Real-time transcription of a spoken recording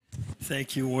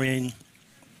Thank you, Wayne.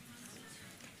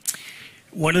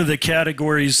 One of the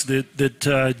categories that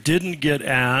didn't get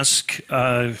asked,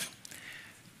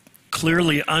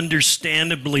 clearly,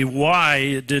 understandably why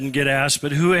it didn't get asked,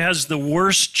 but who has the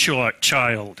worst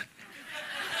child?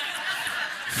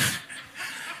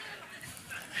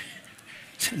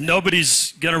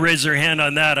 Nobody's going to raise their hand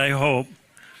on that, I hope.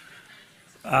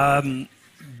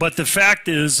 But the fact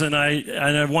is, and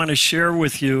I want to share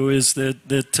with you, is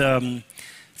that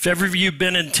if ever you've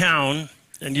been in town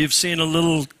and you've seen a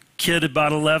little kid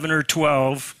about 11 or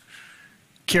 12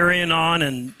 carrying on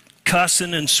and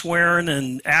cussing and swearing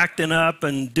and acting up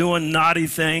and doing naughty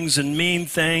things and mean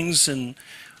things and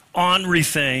ornery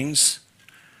things,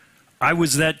 I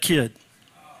was that kid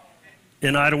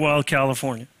in Idlewild,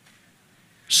 California.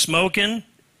 Smoking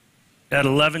at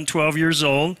 11, 12 years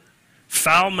old,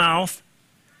 foul mouth,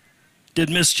 did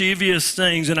mischievous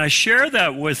things. And I share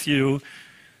that with you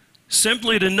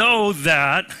simply to know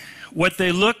that what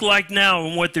they look like now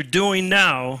and what they're doing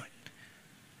now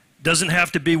doesn't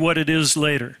have to be what it is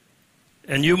later.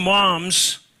 And you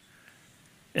moms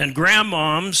and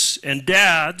grandmoms and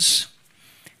dads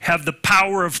have the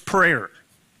power of prayer.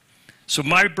 So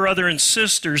my brother and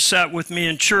sister sat with me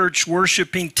in church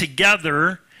worshiping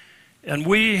together, and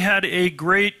we had a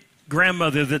great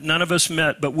grandmother that none of us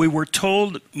met, but we were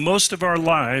told most of our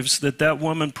lives that that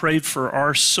woman prayed for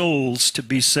our souls to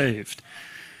be saved.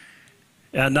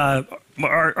 And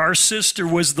our sister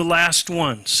was the last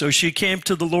one, so she came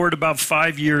to the Lord about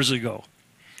 5 years ago.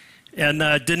 And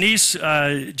Denise,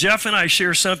 Jeff and I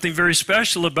share something very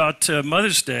special about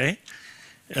Mother's Day,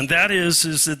 and that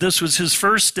is that this was his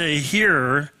first day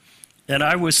here, and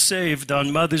I was saved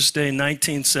on Mother's Day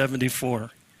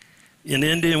 1974 in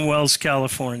Indian Wells,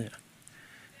 California.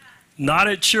 Not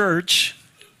at church,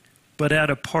 but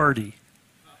at a party.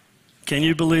 Can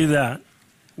you believe that?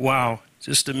 Wow,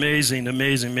 just amazing,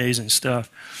 amazing, amazing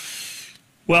stuff.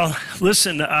 Well,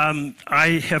 listen,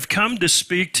 I have come to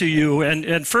speak to you,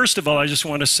 and first of all, I just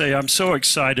want to say I'm so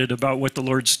excited about what the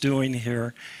Lord's doing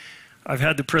here. I've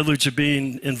had the privilege of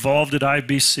being involved at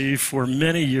IBC for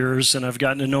many years, and I've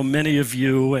gotten to know many of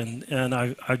you, and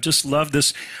I just love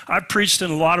this. I've preached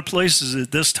in a lot of places at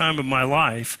this time of my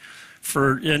life,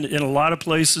 in a lot of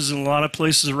places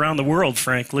around the world,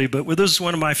 frankly, but this is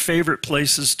one of my favorite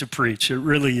places to preach. It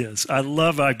really is. I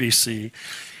love IBC,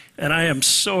 and I am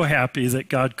so happy that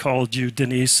God called you,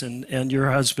 Denise, and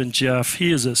your husband, Jeff.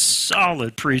 He is a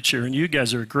solid preacher, and you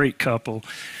guys are a great couple.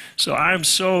 So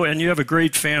and you have a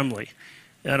great family,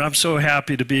 and I'm so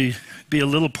happy to be a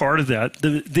little part of that.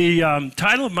 The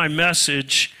title of my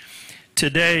message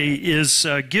today is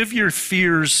Give Your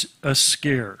Fears a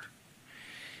Scare.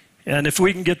 And if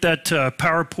we can get that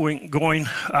PowerPoint going.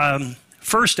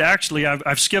 First, actually,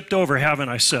 I've skipped over, haven't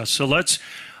I, Seth? So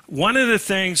one of the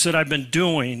things that I've been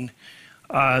doing,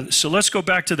 so let's go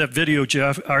back to that video,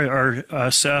 Jeff, or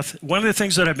Seth. One of the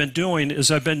things that I've been doing is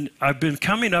I've been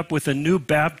coming up with a new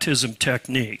baptism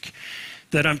technique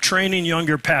that I'm training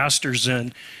younger pastors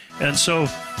in. And so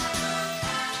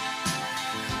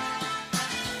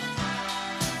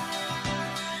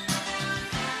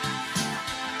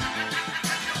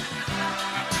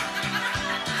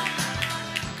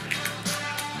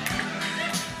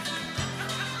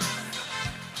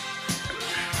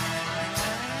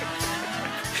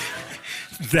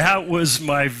that was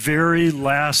my very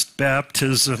last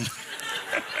baptism.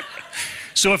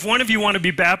 So if one of you want to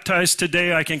be baptized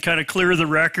today, I can kind of clear the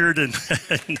record. And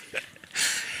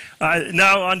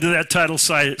now on to that title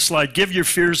slide, Give Your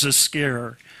Fears a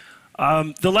Scare.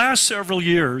 The last several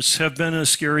years have been a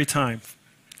scary time.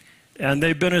 And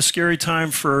they've been a scary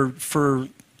time for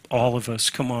all of us.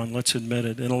 Come on, let's admit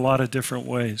it, in a lot of different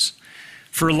ways.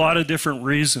 For a lot of different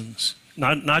reasons.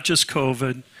 Not just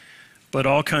COVID, but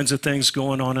all kinds of things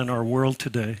going on in our world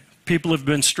today. People have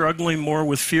been struggling more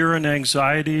with fear and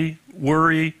anxiety,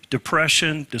 worry,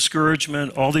 depression,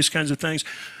 discouragement, all these kinds of things,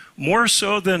 more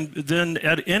so than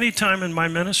at any time in my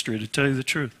ministry, to tell you the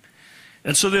truth.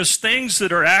 And so there's things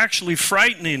that are actually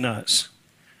frightening us.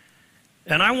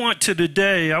 And I want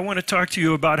to talk to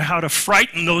you about how to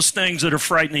frighten those things that are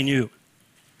frightening you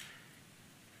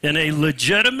in a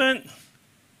legitimate,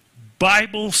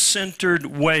 Bible-centered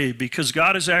way, because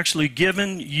God has actually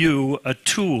given you a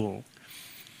tool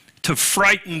to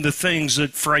frighten the things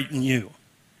that frighten you.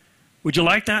 Would you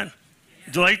like that?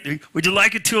 Would you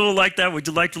like a tool like that? Would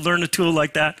you like to learn a tool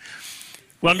like that?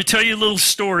 Well, let me tell you a little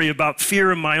story about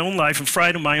fear in my own life and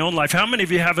fright in my own life. How many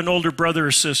of you have an older brother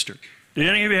or sister? Do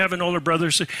any of you have an older brother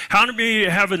or sister? How many of you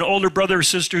have an older brother or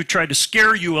sister who tried to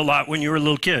scare you a lot when you were a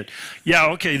little kid?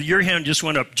 Yeah, okay, your hand just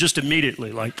went up just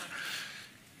immediately, like.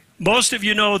 Most of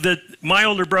you know that my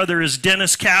older brother is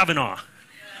Dennis Kavanaugh.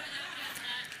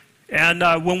 And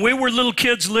when we were little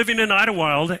kids living in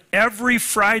Idlewild, every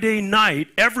Friday night,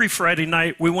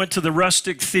 we went to the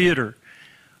Rustic Theater.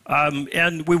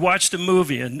 And we watched a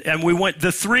movie, and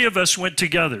the three of us went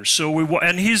together.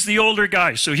 And he's the older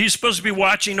guy, so he's supposed to be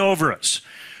watching over us.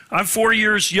 I'm 4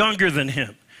 years younger than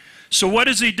him. So what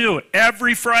does he do?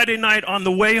 Every Friday night on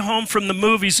the way home from the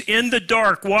movies, in the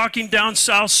dark, walking down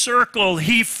South Circle,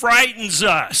 he frightens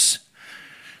us.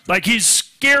 Like he's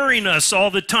scaring us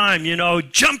all the time, you know,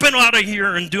 jumping out of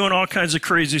here and doing all kinds of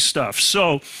crazy stuff.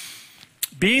 So,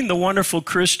 being the wonderful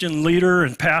Christian leader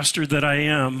and pastor that I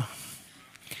am,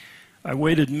 I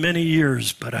waited many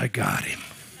years, but I got him.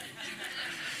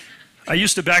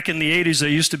 Back in the 80s, I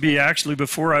used to be actually,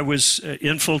 before I was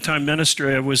in full-time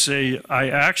ministry, I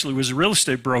actually was a real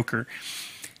estate broker.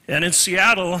 And in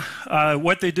Seattle,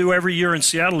 what they do every year in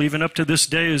Seattle, even up to this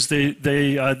day, is the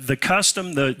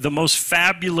most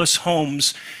fabulous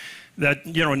homes that,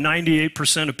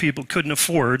 98% of people couldn't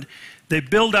afford. They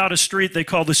build out a street they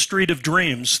call the Street of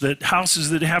Dreams, that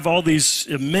houses that have all these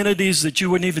amenities that you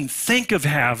wouldn't even think of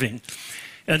having.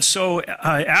 And so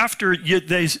after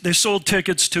they sold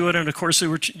tickets to it, and of course they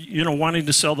were wanting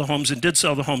to sell the homes and did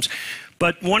sell the homes.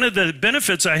 But one of the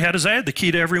benefits I had is I had the key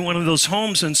to every one of those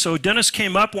homes. And so Dennis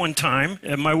came up one time,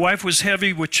 and my wife was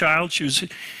heavy with child. She was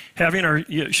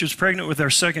pregnant with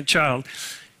our second child.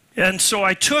 And so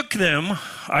I took them,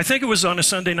 I think it was on a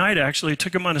Sunday night actually, I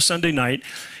took them on a Sunday night,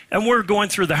 and we're going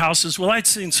through the houses. Well, I'd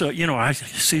seen so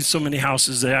many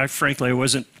houses that I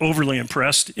wasn't overly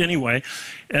impressed anyway,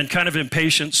 and kind of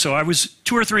impatient. So I was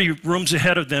 2 or 3 rooms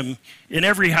ahead of them in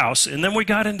every house. And then we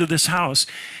got into this house,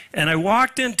 and I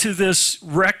walked into this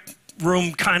rec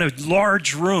room, kind of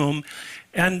large room,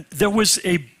 and there was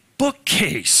a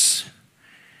bookcase.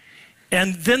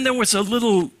 And then there was a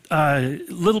little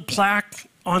plaque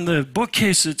on the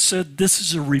bookcase that said, "This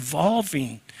is a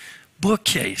revolving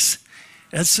bookcase."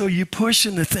 And so you push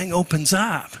and the thing opens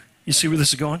up. You see where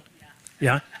this is going?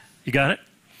 Yeah? You got it?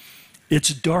 It's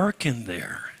dark in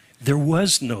there. There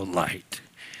was no light.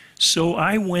 So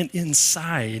I went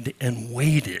inside and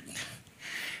waited.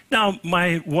 Now,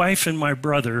 my wife and my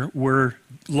brother were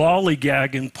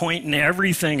lollygagging, pointing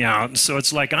everything out. And so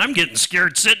it's like, I'm getting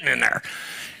scared sitting in there.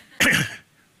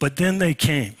 But then they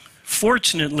came.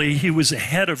 Fortunately, he was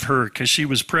ahead of her because she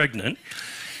was pregnant.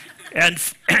 And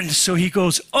so he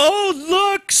goes, "Oh,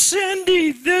 look,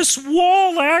 Cindy, this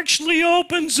wall actually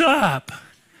opens up."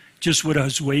 Just what I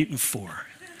was waiting for.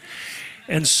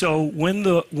 And so when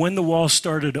the wall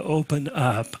started to open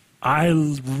up, I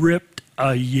ripped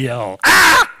a yell.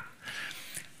 Ah!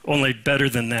 Only better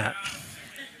than that.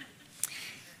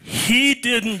 He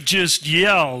didn't just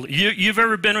yell. You've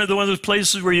ever been to one of those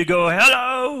places where you go,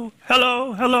 "Hello,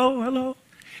 hello, hello, hello"?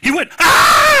 He went,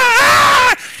 "Ah!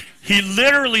 Ah!" He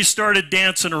literally started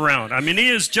dancing around. I mean, he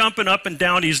is jumping up and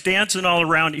down. He's dancing all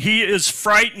around. He is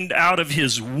frightened out of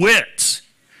his wits.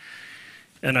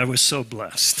 And I was so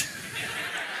blessed.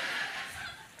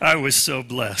 I was so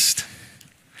blessed.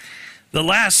 The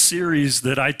last series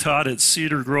that I taught at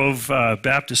Cedar Grove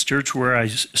Baptist Church, where I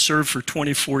served for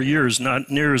 24 years, not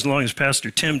near as long as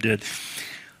Pastor Tim did,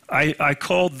 I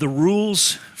called The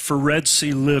Rules for Red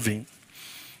Sea Living.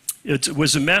 It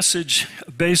was a message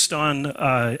based on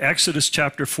Exodus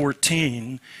chapter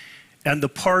 14 and the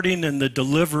parting and the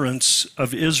deliverance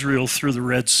of Israel through the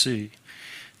Red Sea.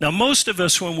 Now, most of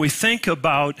us, when we think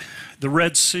about the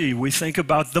Red Sea, we think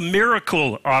about the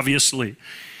miracle, obviously.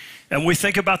 And we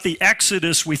think about the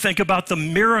Exodus, we think about the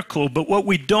miracle, but what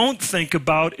we don't think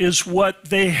about is what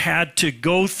they had to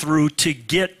go through to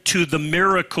get to the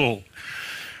miracle.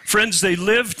 Friends, they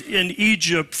lived in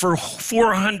Egypt for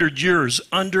 400 years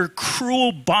under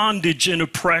cruel bondage and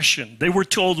oppression. They were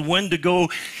told when to go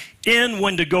in,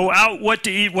 when to go out, what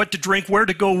to eat, what to drink, where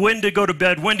to go, when to go to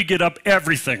bed, when to get up,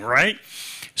 everything, right?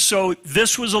 So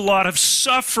this was a lot of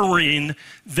suffering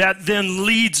that then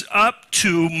leads up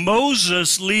to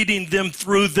Moses leading them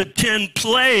through the 10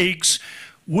 plagues,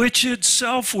 which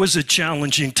itself was a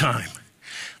challenging time.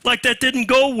 Like that didn't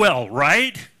go well,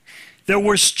 right? There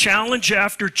was challenge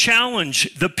after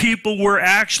challenge. The people were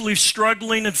actually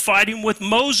struggling and fighting with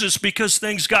Moses because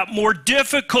things got more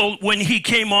difficult when he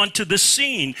came onto the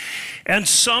scene. And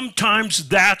sometimes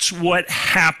that's what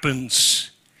happens,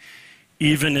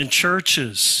 even in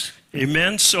churches.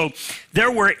 Amen? So there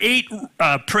were 8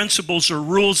 principles or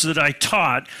rules that I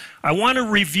taught. I want to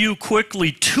review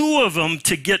quickly 2 of them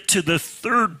to get to the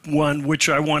 3rd one, which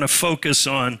I want to focus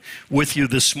on with you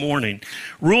this morning.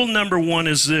 Rule number 1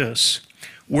 is this: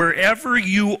 wherever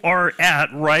you are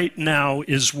at right now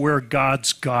is where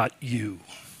God's got you.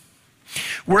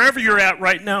 Wherever you're at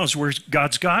right now is where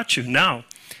God's got you. Now,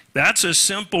 that's a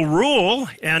simple rule,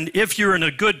 and if you're in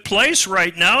a good place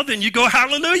right now, then you go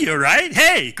hallelujah, right?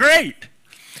 Hey, great.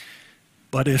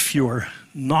 But if you're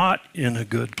not in a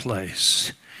good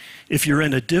place, if you're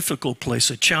in a difficult place,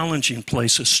 a challenging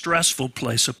place, a stressful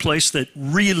place, a place that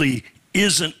really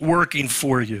isn't working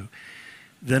for you,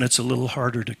 then it's a little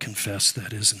harder to confess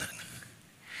that, isn't it?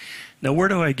 Now, where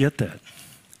do I get that?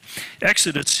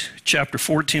 Exodus chapter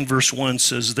 14, verse 1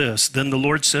 says this, "Then the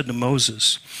Lord said to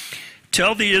Moses,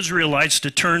 tell the Israelites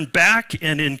to turn back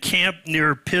and encamp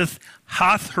near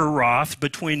Pith-Hathroth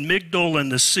between Migdol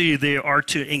and the sea. They are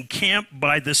to encamp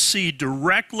by the sea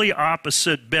directly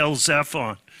opposite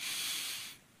Baal-zephon."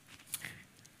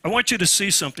 I want you to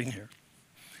see something here.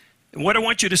 And what I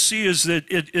want you to see is that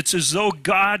it's as though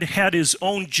God had his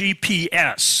own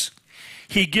GPS.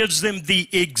 He gives them the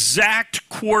exact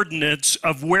coordinates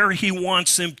of where he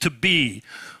wants them to be,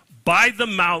 by the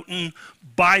mountain,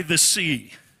 by the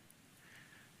sea.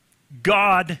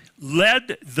 God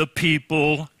led the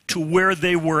people to where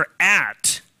they were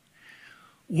at,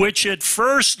 which at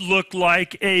first looked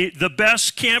like the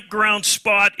best campground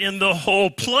spot in the whole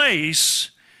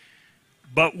place,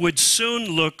 but would soon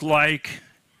look like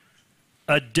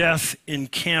a death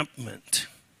encampment.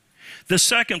 The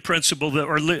second principle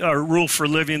or rule for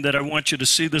living that I want you to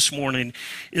see this morning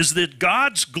is that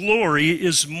God's glory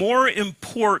is more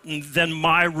important than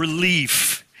my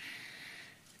relief.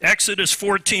 Exodus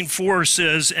 14:4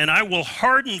 says, "And I will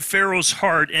harden Pharaoh's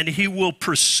heart, and he will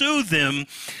pursue them,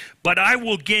 but I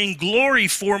will gain glory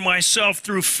for myself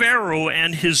through Pharaoh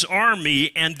and his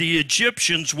army, and the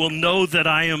Egyptians will know that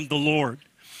I am the Lord."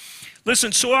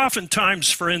 Listen, so oftentimes,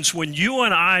 friends, when you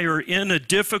and I are in a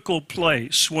difficult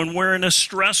place, when we're in a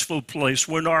stressful place,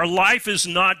 when our life is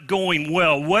not going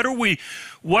well, what are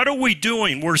we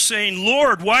doing? We're saying,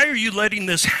 "Lord, why are you letting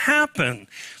this happen?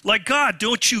 Like, God,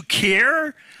 don't you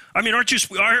care? I mean, aren't you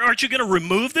going to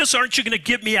remove this? Aren't you going to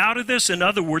get me out of this?" In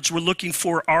other words, we're looking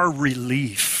for our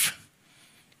relief.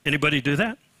 Anybody do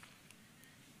that?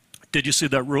 Did you see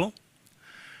that rule?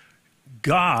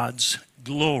 God's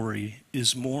glory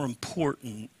is more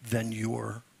important than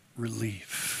your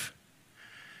relief.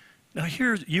 Now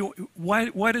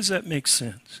why does that make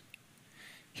sense?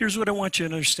 Here's what I want you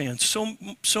to understand. So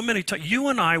many times, you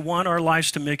and I want our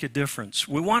lives to make a difference.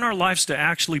 We want our lives to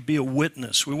actually be a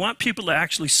witness. We want people to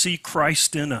actually see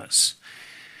Christ in us.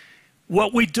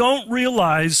 What we don't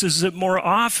realize is that more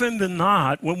often than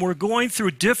not, when we're going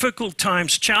through difficult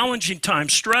times, challenging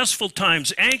times, stressful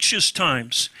times, anxious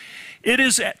times, it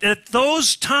is at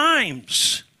those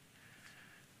times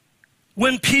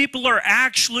when people are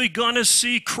actually going to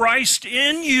see Christ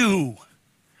in you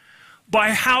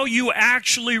by how you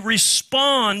actually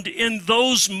respond in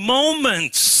those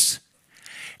moments.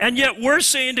 And yet we're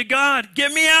saying to God,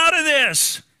 "Get me out of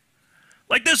this.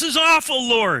 Like, this is awful,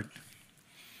 Lord."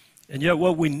 And yet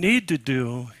what we need to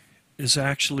do is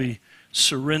actually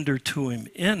surrender to him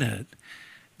in it,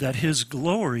 that his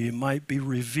glory might be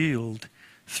revealed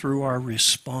through our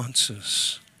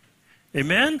responses.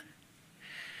 Amen?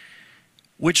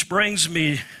 Which brings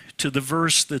me to the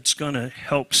verse that's going to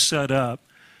help set up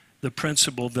the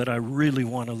principle that I really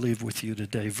want to leave with you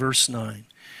today. Verse 9.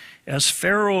 "As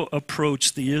Pharaoh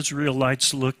approached, the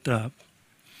Israelites looked up,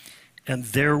 and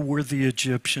there were the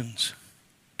Egyptians."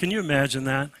 Can you imagine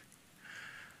that?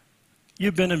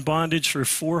 You've been in bondage for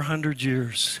 400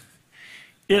 years.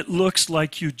 It looks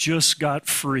like you just got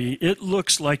free. It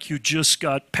looks like you just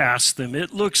got past them.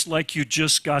 It looks like you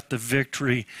just got the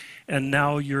victory, and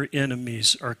now your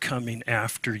enemies are coming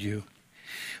after you.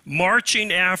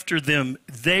 Marching after them,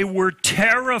 they were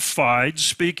terrified,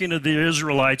 speaking of the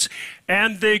Israelites,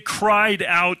 and they cried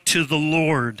out to the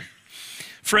Lord.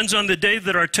 Friends, on the day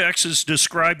that our text is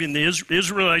describing, the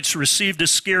Israelites received a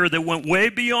scare that went way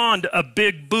beyond a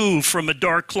big boo from a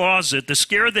dark closet. The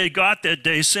scare they got that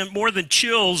day sent more than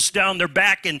chills down their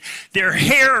back and their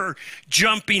hair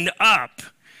jumping up.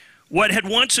 What had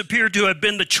once appeared to have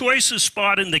been the choicest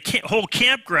spot in the whole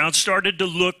campground started to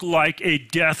look like a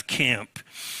death camp.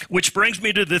 Which brings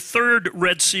me to the third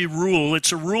Red Sea rule.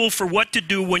 It's a rule for what to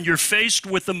do when you're faced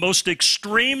with the most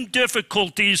extreme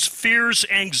difficulties, fears,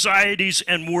 anxieties,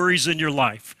 and worries in your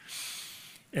life.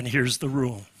 And here's the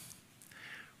rule.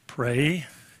 Pray,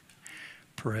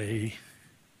 pray,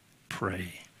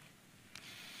 pray.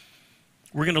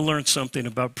 We're going to learn something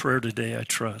about prayer today, I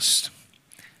trust.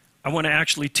 I want to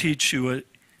actually teach you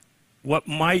what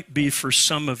might be for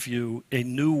some of you a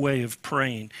new way of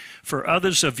praying. For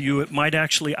others of you, it might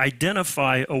actually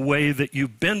identify a way that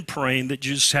you've been praying that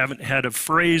you just haven't had a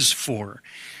phrase for.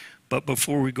 But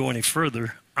before we go any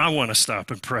further, I want to stop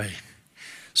and pray.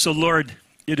 So, Lord,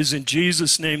 it is in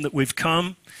Jesus' name that we've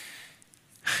come.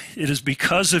 It is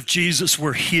because of Jesus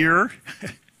we're here.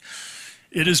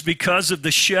 It is because of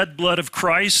the shed blood of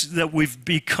Christ that we've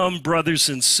become brothers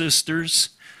and sisters.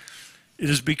 It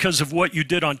is because of what you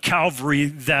did on Calvary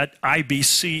that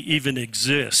IBC even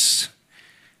exists.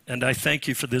 And I thank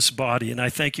you for this body, and I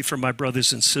thank you for my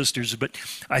brothers and sisters, but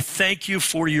I thank you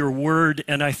for your word,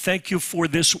 and I thank you for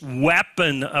this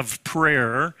weapon of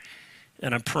prayer.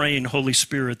 And I'm praying, Holy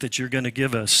Spirit, that you're going to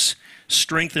give us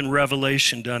strength and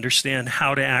revelation to understand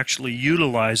how to actually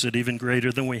utilize it even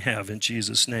greater than we have. In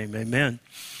Jesus' name, amen.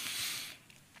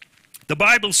 The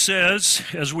Bible says,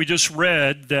 as we just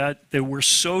read, that they were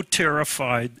so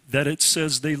terrified that it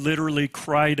says they literally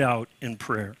cried out in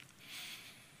prayer.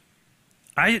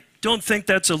 I don't think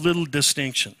that's a little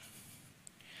distinction.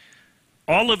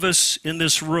 All of us in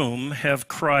this room have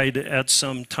cried at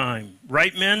some time.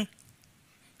 Right, men?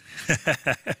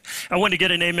 I want to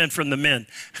get an amen from the men.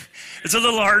 It's a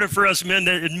little harder for us men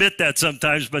to admit that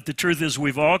sometimes, but the truth is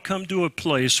we've all come to a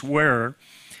place where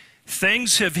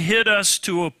things have hit us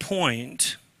to a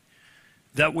point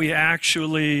that we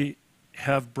actually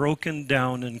have broken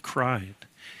down and cried.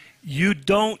 You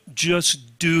don't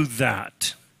just do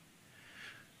that.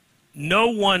 No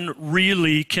one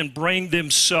really can bring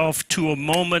themselves to a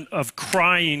moment of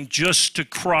crying just to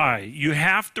cry. You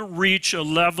have to reach a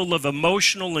level of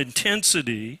emotional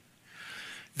intensity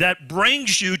that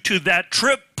brings you to that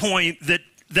trip point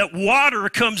that water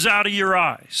comes out of your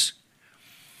eyes.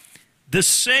 The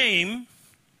same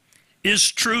is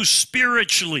true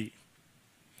spiritually.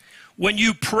 When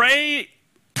you pray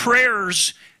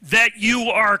prayers that you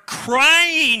are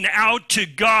crying out to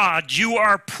God, you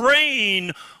are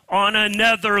praying on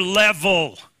another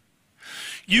level.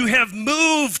 You have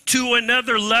moved to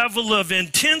another level of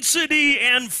intensity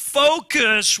and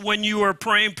focus when you are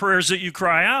praying prayers that you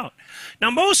cry out. Now,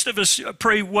 most of us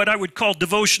pray what I would call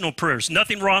devotional prayers.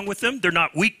 Nothing wrong with them. They're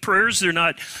not weak prayers. They're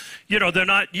not,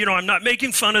 I'm not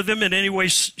making fun of them in any way,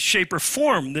 shape, or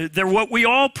form. They're what we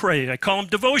all pray. I call them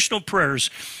devotional prayers.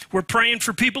 We're praying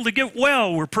for people to get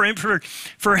well. We're praying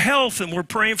for health, and we're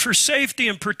praying for safety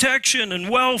and protection and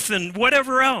wealth and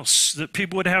whatever else that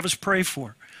people would have us pray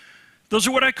for. Those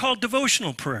are what I call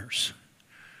devotional prayers.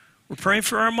 We're praying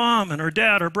for our mom and our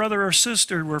dad, our brother, our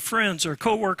sister, our friends, our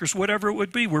coworkers, whatever it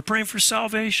would be. We're praying for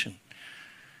salvation.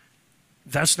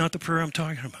 That's not the prayer I'm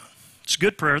talking about. It's a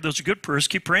good prayer. Those are good prayers.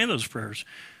 Keep praying those prayers.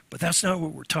 But that's not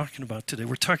what we're talking about today.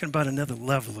 We're talking about another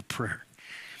level of prayer.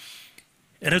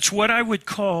 And it's what I would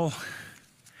call,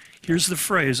 here's the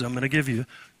phrase I'm going to give you,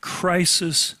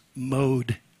 crisis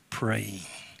mode praying.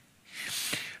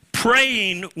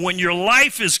 Praying when your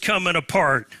life is coming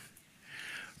apart.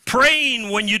 Praying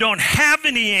when you don't have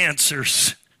any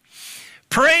answers.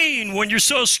 Praying when you're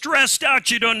so stressed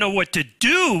out you don't know what to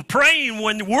do. Praying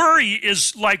when worry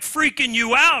is like freaking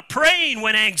you out. Praying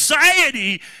when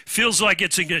anxiety feels like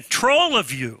it's in control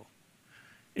of you.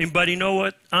 Anybody know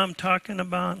what I'm talking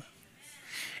about?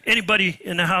 Anybody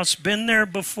in the house been there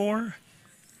before?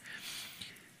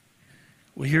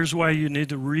 Well, here's why you need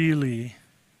to really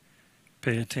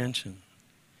pay attention.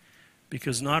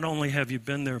 Because not only have you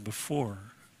been there before,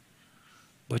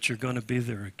 but you're going to be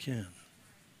there again.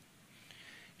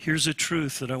 Here's a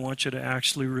truth that I want you to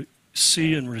actually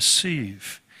see and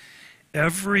receive.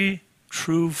 Every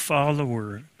true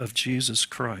follower of Jesus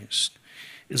Christ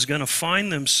is going to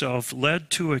find themselves led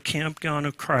to a campground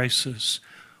of crisis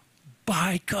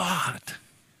by God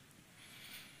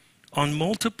on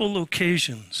multiple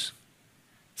occasions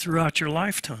throughout your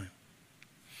lifetime.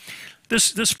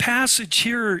 This passage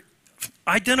here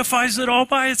identifies it all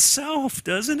by itself,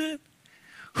 doesn't it?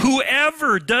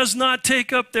 Whoever does not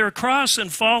take up their cross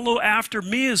and follow after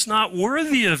me is not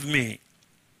worthy of me.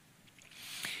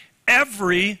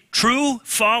 Every true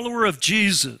follower of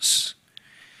Jesus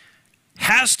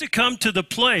has to come to the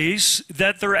place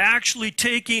that they're actually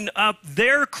taking up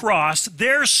their cross,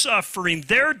 their suffering,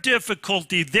 their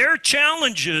difficulty, their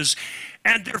challenges,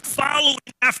 and they're following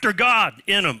after God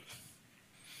in them.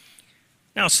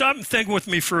 Now, stop and think with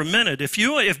me for a minute. If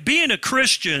being a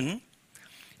Christian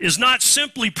is not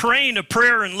simply praying a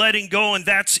prayer and letting go and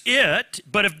that's it,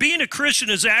 but if being a Christian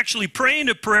is actually praying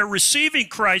a prayer, receiving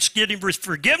Christ, getting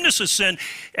forgiveness of sin,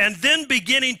 and then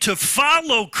beginning to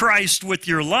follow Christ with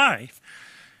your life,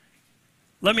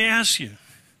 let me ask you,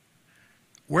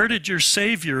 where did your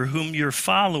Savior, whom you're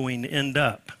following, end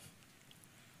up?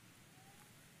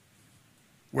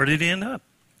 Where did he end up?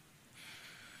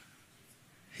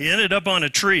 He ended up on a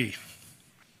tree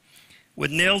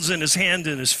with nails in his hand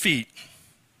and his feet.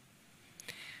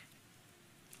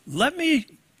 Let me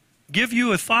give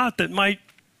you a thought that might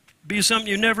be something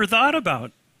you never thought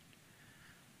about.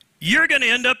 you're going to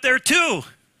end up there too.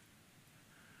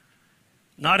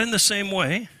 Not in the same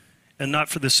way and not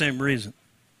for the same reason.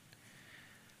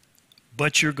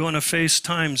 But you're going to face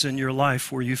times in your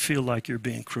life where you feel like you're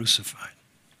being crucified.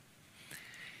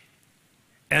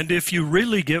 And if you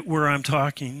really get where I'm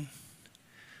talking,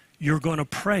 you're going to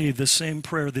pray the same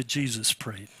prayer that Jesus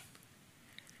prayed.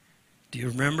 Do you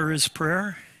remember his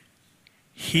prayer?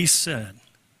 He said,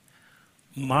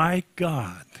 my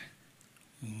God,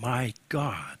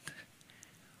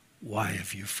 why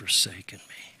have you forsaken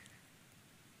me?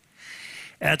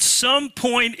 At some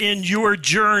point in your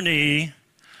journey,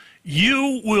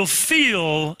 you will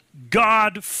feel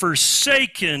God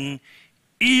forsaken,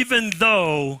 even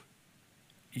though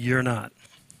you're not.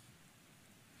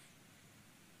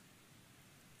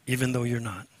 Even though you're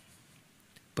not.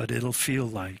 But it'll feel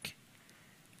like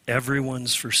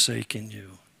everyone's forsaken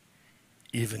you,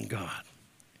 even God.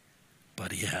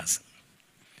 But he hasn't.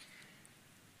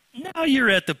 Now you're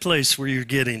at the place where you're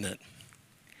getting it.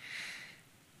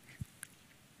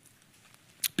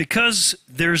 Because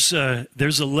there's a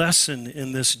lesson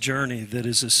in this journey that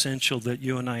is essential that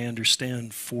you and I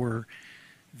understand for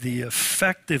the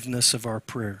effectiveness of our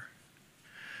prayer.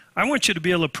 I want you to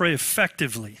be able to pray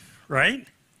effectively, right?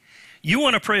 You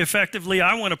want to pray effectively,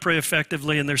 I want to pray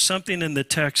effectively, and there's something in the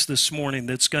text this morning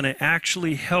that's going to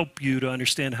actually help you to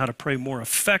understand how to pray more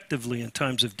effectively in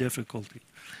times of difficulty.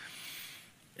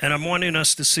 And I'm wanting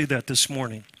us to see that this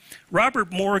morning.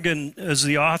 Robert Morgan is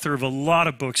the author of a lot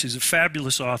of books. He's a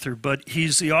fabulous author, but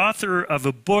he's the author of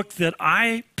a book that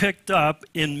I picked up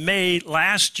in May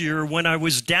last year when I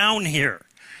was down here.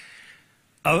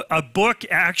 A book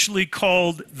actually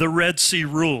called The Red Sea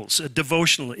Rules, a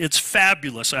devotional. It's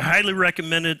fabulous. I highly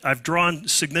recommend it. I've drawn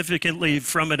significantly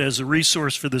from it as a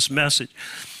resource for this message.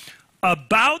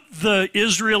 About the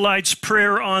Israelites'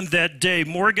 prayer on that day,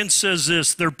 Morgan says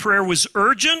this: their prayer was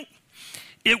urgent,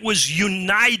 it was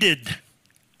united,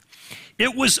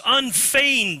 it was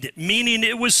unfeigned, meaning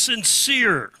it was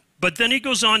sincere. But then he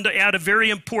goes on to add a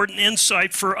very important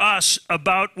insight for us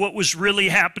about what was really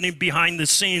happening behind the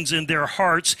scenes in their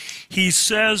hearts. He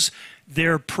says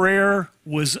their prayer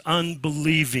was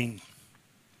unbelieving.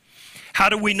 How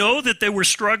do we know that they were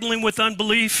struggling with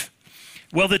unbelief?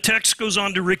 Well, the text goes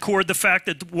on to record the fact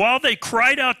that while they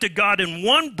cried out to God in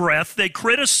one breath, they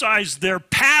criticized their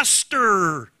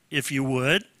pastor, if you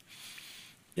would,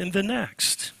 in the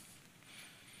next.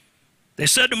 They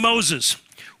said to Moses,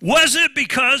 "Was it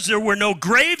because there were no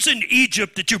graves in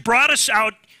Egypt that you brought us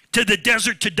out to the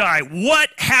desert to die? What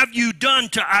have you done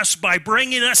to us by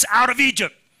bringing us out of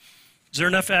Egypt?" Is there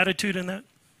enough attitude in that?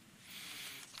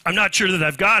 I'm not sure that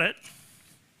I've got it.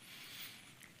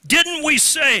 Didn't we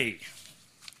say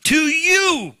to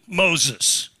you,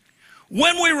 Moses,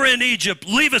 when we were in Egypt,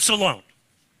 leave us alone.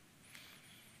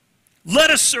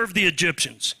 Let us serve the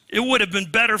Egyptians. It would have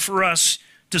been better for us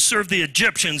to serve the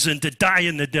Egyptians than to die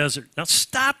in the desert. Now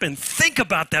stop and think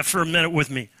about that for a minute with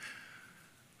me.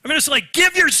 I mean, it's like,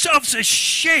 give yourselves a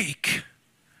shake.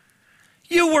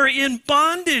 You were in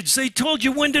bondage. They told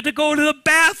you when to go to the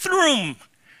bathroom.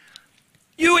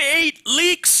 You ate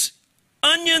leeks,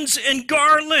 onions, and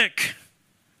garlic.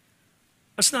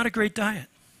 That's not a great diet.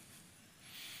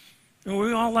 And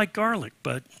we all like garlic,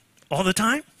 but all the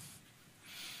time?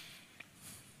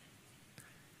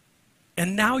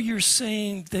 And now you're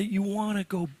saying that you want to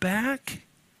go back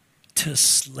to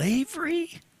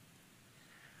slavery?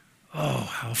 Oh,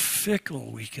 how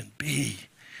fickle we can be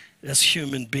as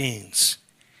human beings.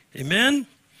 Amen?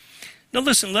 Now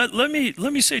listen, let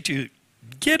me say to you,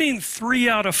 getting 3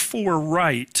 out of 4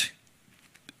 right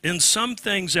in some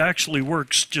things actually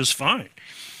works just fine.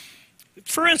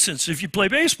 For instance, if you play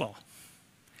baseball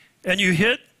and you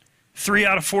hit 3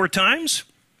 out of 4 times,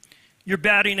 your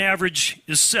batting average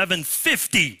is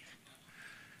 750.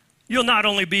 You'll not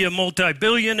only be a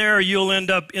multi-billionaire, you'll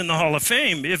end up in the Hall of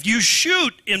Fame. If you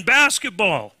shoot in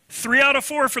basketball 3 out of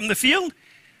 4 from the field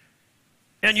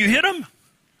and you hit them,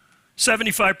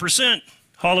 75%,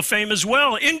 Hall of Fame as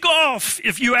well. In golf,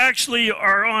 if you actually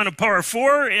are on a par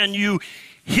 4 and you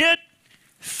hit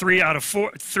 3 out of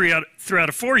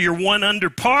 4, you're 1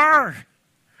 under par,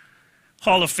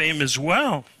 Hall of Fame as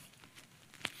well.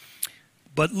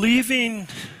 But leaving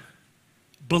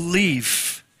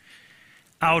belief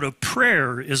out of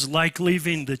prayer is like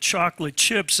leaving the chocolate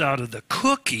chips out of the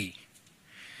cookie.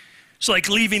 It's like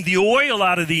leaving the oil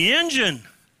out of the engine.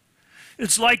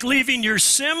 It's like leaving your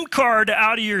SIM card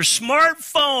out of your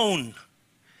smartphone.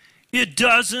 It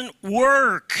doesn't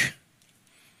work.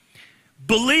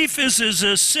 Belief is as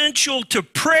essential to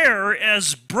prayer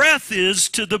as breath is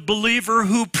to the believer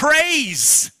who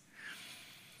prays.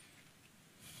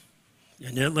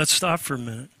 And yet, let's stop for a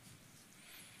minute.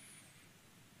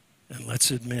 let's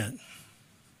admit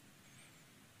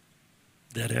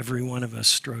that every one of us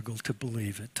struggle to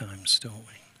believe at times, don't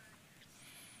we?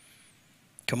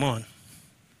 Come on.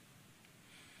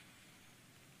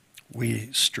 We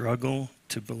struggle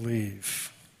to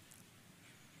believe.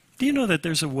 Do you know that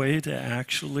there's a way to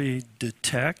actually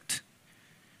detect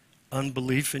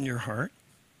unbelief in your heart?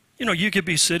 You know, you could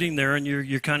be sitting there and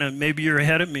you're kind of, maybe you're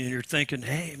ahead of me and you're thinking,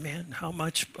 hey man, how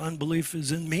much unbelief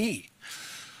is in me?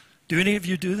 Do any of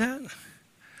you do that?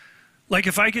 Like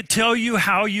if I could tell you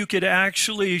how you could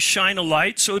actually shine a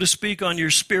light, so to speak, on your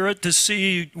spirit to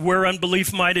see where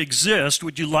unbelief might exist,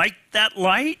 would you like that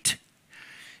light?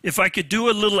 If I could do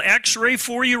a little x-ray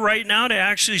for you right now to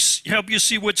actually help you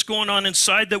see what's going on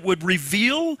inside that would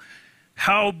reveal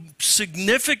how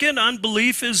significant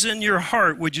unbelief is in your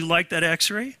heart, would you like that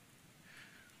x-ray?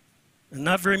 And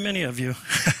not very many of you.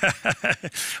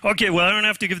 Okay, well, I don't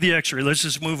have to give the x-ray. Let's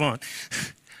just move on.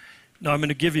 No, I'm going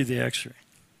to give you the x-ray.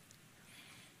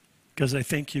 Because I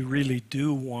think you really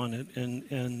do want it,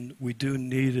 and we do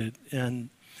need it. And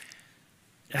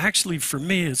actually, for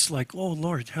me, it's like, oh,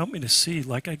 Lord, help me to see.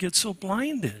 Like, I get so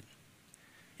blinded.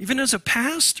 Even as a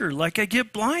pastor, like, I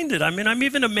get blinded. I mean, I'm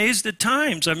even amazed at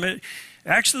times. I mean,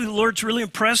 actually, the Lord's really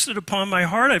impressed it upon my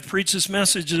heart. I've preached this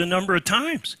message a number of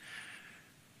times.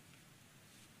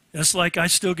 It's like I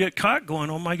still get caught going,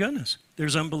 oh, my goodness,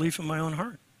 there's unbelief in my own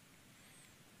heart.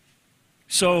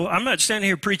 So I'm not standing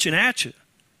here preaching at you.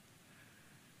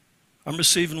 I'm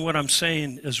receiving what I'm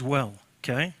saying as well,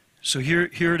 okay? So here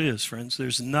it is, friends.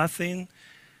 There's nothing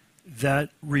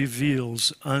that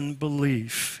reveals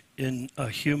unbelief in a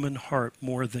human heart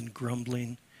more than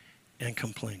grumbling and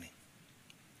complaining.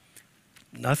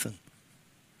 Nothing.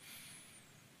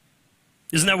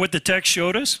 Isn't that what the text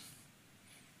showed us?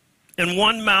 In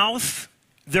one mouth,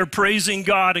 they're praising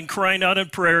God and crying out in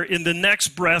prayer. In the next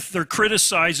breath, they're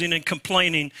criticizing and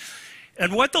complaining.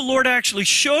 And what the Lord actually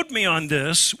showed me on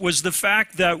this was the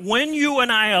fact that when you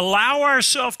and I allow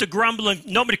ourselves to grumble, and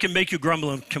nobody can make you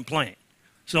grumble and complain.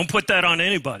 So don't put that on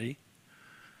anybody.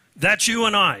 That's you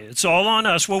and I. It's all on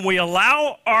us. When we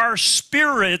allow our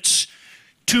spirits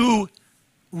to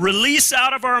release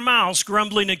out of our mouths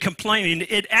grumbling and complaining,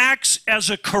 it acts as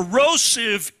a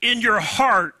corrosive in your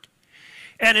heart,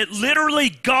 and it literally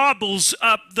gobbles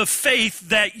up the faith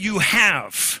that you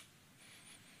have.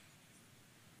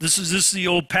 This is the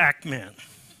old Pac-Man.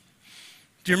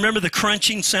 Do you remember the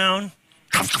crunching sound?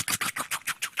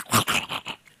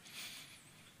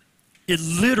 It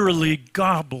literally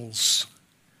gobbles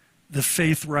the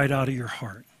faith right out of your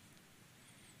heart.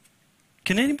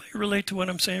 Can anybody relate to what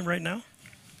I'm saying right now?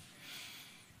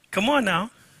 Come on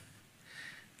now.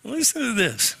 Listen to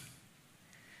this.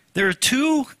 There are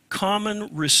two common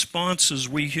responses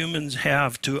we humans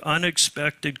have to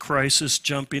unexpected crisis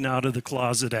jumping out of the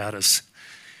closet at us.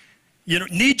 You know,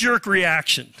 knee-jerk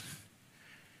reaction.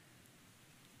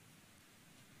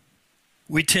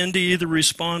 We tend to either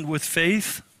respond with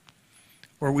faith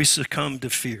or we succumb to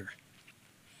fear.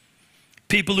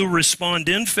 People who respond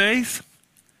in faith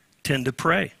tend to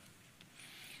pray.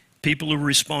 People who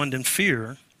respond in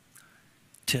fear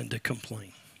tend to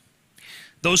complain.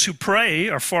 Those who pray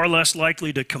are far less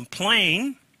likely to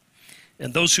complain,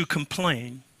 and those who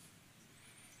complain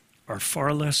are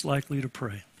far less likely to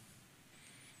pray.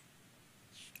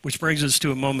 Which brings us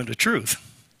to a moment of truth.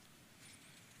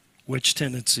 Which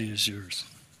tendency is yours?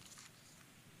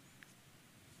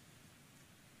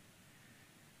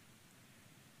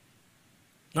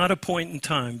 Not a point in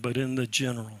time, but in the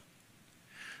general.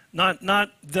 Not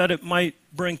that it might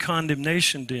bring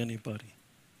condemnation to anybody,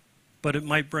 but it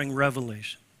might bring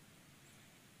revelation.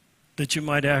 That you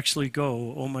might actually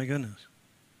go, oh my goodness,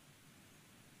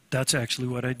 that's actually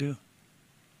what I do.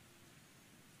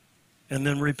 And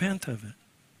then repent of it.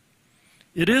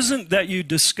 It isn't that you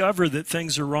discover that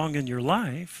things are wrong in your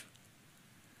life.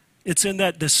 It's in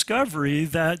that discovery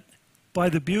that by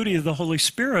the beauty of the Holy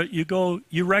Spirit,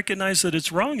 you recognize that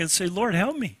it's wrong and say, Lord,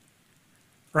 help me.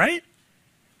 Right?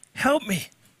 Help me.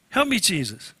 Help me,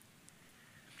 Jesus.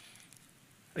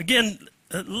 Again,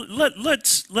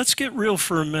 let's get real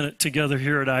for a minute together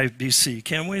here at IBC,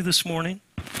 can we, this morning?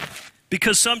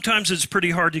 Because sometimes it's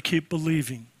pretty hard to keep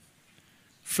believing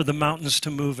for the mountains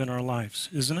to move in our lives,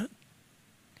 isn't it?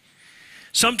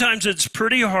 Sometimes it's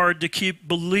pretty hard to keep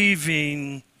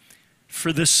believing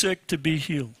for the sick to be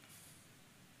healed.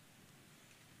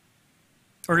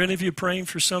 Are any of you praying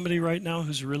for somebody right now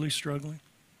who's really struggling?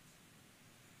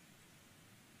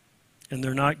 And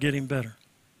they're not getting better.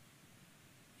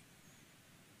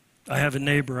 I have a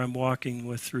neighbor I'm walking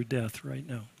with through death right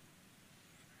now.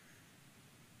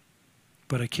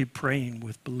 But I keep praying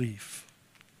with belief.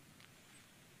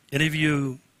 Any of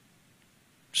you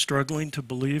struggling to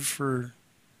believe for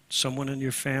someone in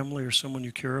your family or someone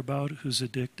you care about who's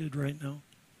addicted right now?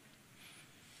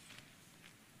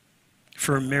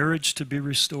 For a marriage to be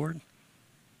restored?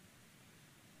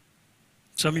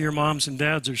 Some of your moms and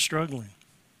dads are struggling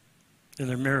in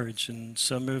their marriage, and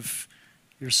some of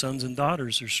your sons and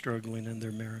daughters are struggling in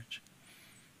their marriage.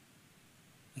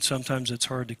 And sometimes it's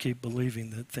hard to keep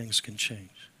believing that things can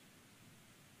change.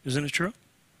 Isn't it true?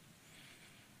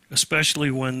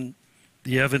 Especially when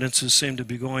the evidences seem to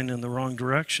be going in the wrong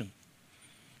direction.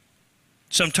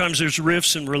 Sometimes there's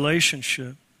rifts in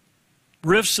relationship.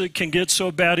 Rifts that can get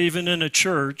so bad even in a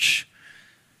church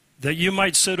that you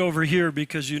might sit over here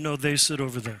because you know they sit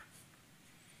over there.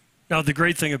 Now, the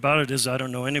great thing about it is I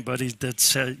don't know anybody that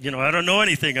said, I don't know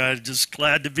anything. I'm just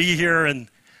glad to be here.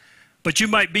 But you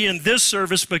might be in this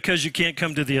service because you can't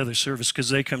come to the other service because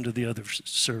they come to the other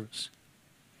service.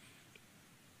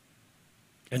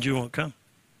 And you won't come.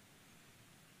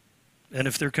 And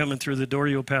if they're coming through the door,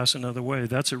 you'll pass another way.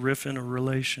 That's a rift in a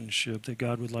relationship that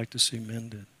God would like to see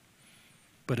mended.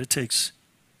 But it takes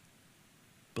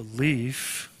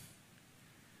belief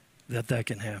that that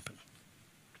can happen.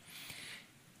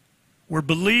 We're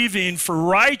believing for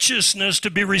righteousness to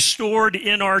be restored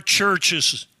in our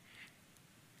churches.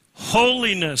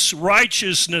 Holiness,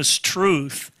 righteousness,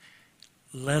 truth,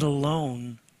 let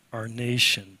alone our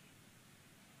nation.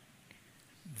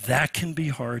 That can be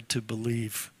hard to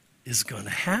believe is going to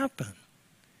happen.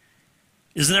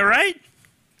 Isn't that right?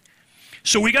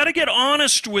 So we got to get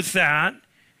honest with that,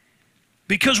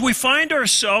 because we find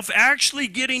ourselves actually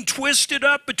getting twisted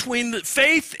up between the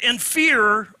faith and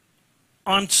fear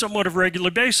on somewhat of a regular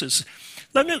basis.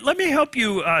 Let me help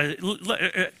you.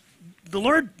 The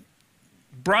Lord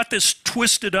brought this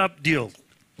twisted up deal.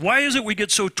 Why is it we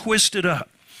get so twisted up?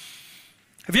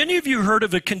 Have any of you heard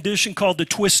of a condition called the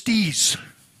twisties?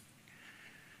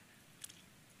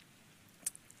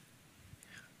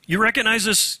 You recognize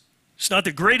this? It's not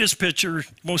the greatest picture,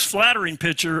 most flattering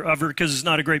picture of her because it's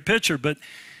not a great picture, but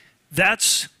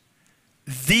that's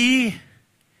the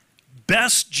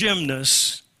best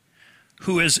gymnast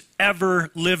who has ever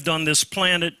lived on this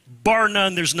planet. Bar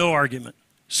none, there's no argument.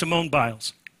 Simone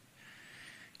Biles.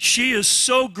 She is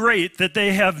so great that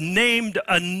they have named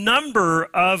a number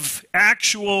of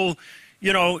actual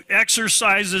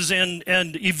exercises and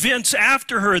events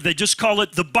after her. They just call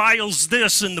it the Biles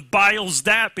this and the Biles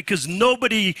that because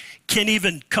nobody can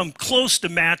even come close to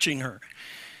matching her.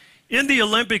 In the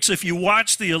Olympics, if you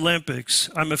watch the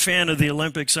Olympics, I'm a fan of the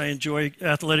Olympics. I enjoy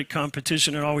athletic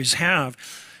competition and always have.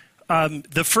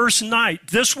 The first night,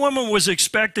 this woman was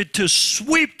expected to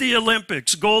sweep the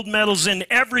Olympics, gold medals in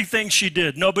everything she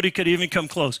did. Nobody could even come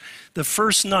close. The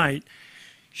first night,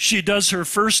 she does her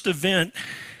first event,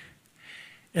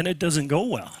 and it doesn't go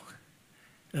well.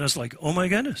 And I was like, oh my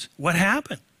goodness, what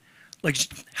happened? Like,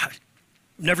 I've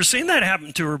never seen that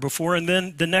happen to her before. And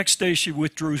then the next day she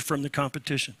withdrew from the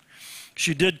competition.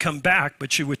 She did come back,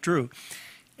 but she withdrew.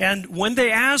 And when they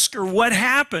asked her what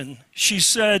happened, she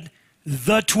said,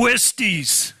 the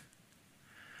twisties.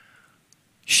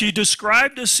 She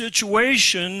described a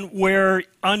situation where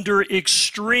under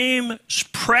extreme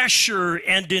pressure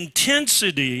and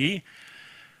intensity,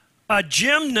 a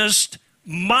gymnast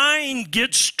mind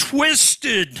gets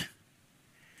twisted.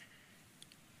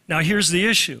 Now here's the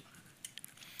issue.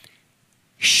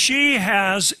 She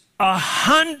has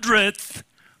 100th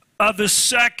of a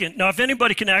second. Now if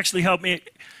anybody can actually help me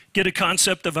get a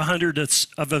concept of 100th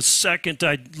of a second,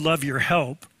 I'd love your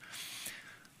help.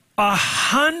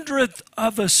 100th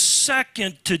of a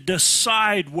second to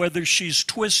decide whether she's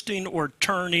twisting or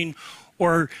turning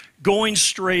or going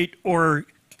straight or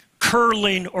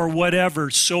curling or whatever.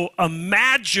 So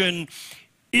imagine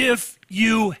if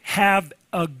you have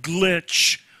a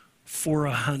glitch for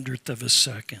 100th of a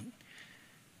second.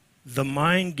 The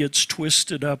mind gets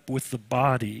twisted up with the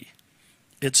body.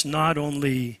 It's not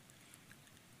only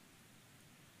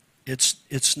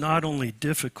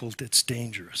difficult, it's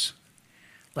dangerous.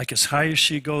 Like as high as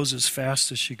she goes, as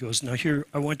fast as she goes. Now here,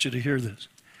 I want you to hear this.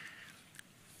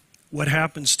 What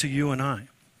happens to you and I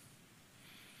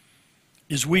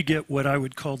is we get what I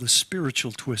would call the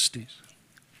spiritual twisties,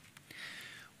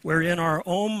 where in our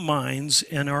own minds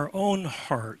and our own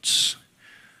hearts,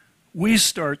 we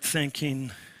start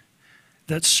thinking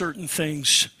that certain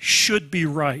things should be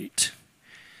right,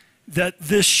 that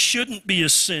this shouldn't be a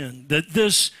sin, that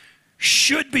this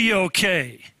should be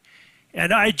okay,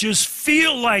 and I just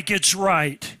feel like it's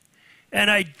right, and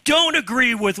I don't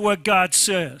agree with what God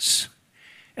says,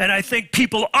 and I think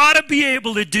people ought to be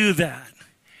able to do that.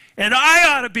 And I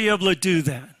ought to be able to do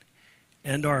that.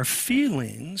 And our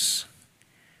feelings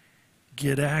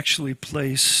get actually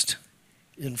placed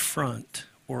in front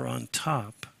or on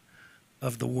top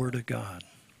of the Word of God.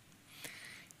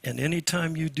 And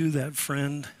anytime you do that,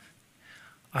 friend,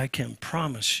 I can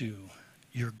promise you,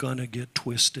 you're going to get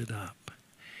twisted up.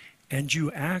 And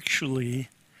you actually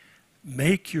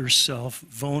make yourself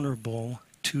vulnerable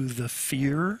to the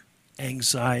fear,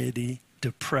 anxiety,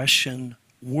 depression,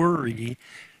 worry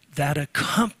that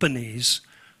accompanies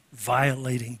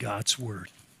violating God's Word.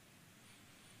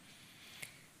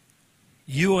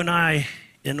 You and I,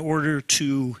 in order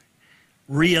to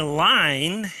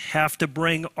realign, have to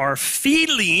bring our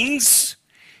feelings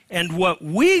and what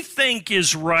we think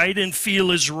is right and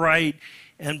feel is right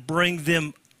and bring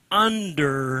them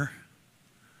under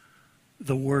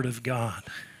the Word of God.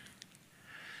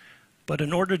 But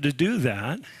in order to do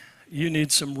that, you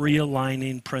need some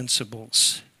realigning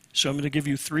principles. So I'm going to give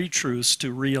you 3 truths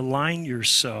to realign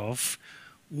yourself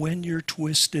when you're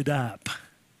twisted up.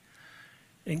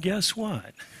 And guess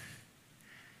what?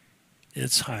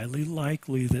 It's highly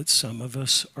likely that some of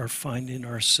us are finding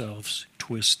ourselves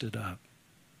twisted up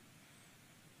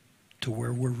to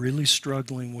where we're really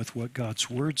struggling with what God's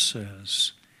Word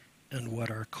says and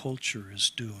what our culture is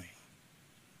doing.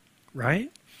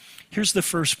 Right? Here's the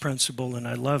first principle, and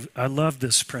I love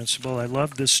this principle. I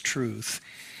love this truth.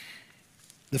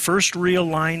 The first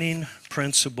realigning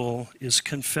principle is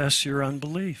confess your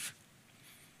unbelief.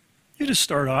 You just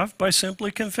start off by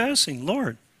simply confessing,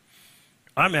 Lord,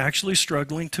 I'm actually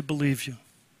struggling to believe you.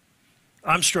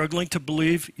 I'm struggling to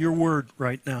believe your word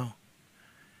right now.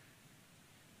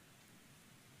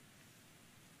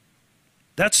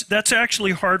 That's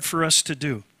actually hard for us to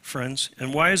do, friends.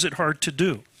 And why is it hard to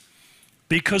do?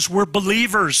 Because we're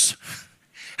believers.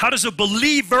 How does a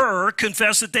believer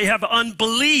confess that they have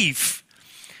unbelief?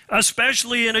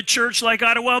 Especially in a church like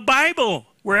Ottawa Bible,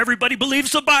 where everybody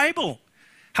believes the Bible.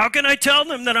 How can I tell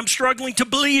them that I'm struggling to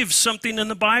believe something in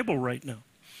the Bible right now?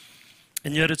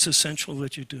 And yet it's essential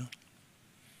that you do.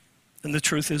 And the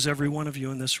truth is, every one of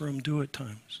you in this room do at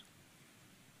times.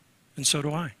 And so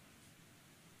do I.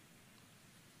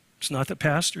 It's not that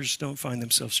pastors don't find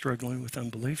themselves struggling with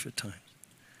unbelief at times.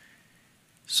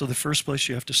 So the first place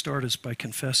you have to start is by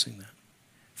confessing that.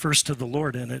 First to the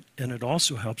Lord, and it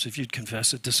also helps if you'd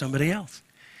confess it to somebody else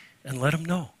and let them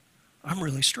know, I'm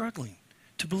really struggling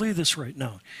to believe this right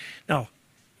now. Now,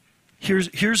 here's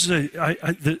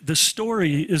the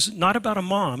story is not about a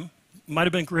mom. It might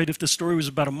have been great if the story was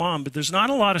about a mom, but there's not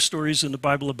a lot of stories in the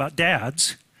Bible about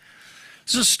dads.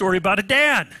 This is a story about a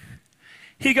dad.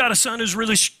 He got a son who's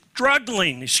really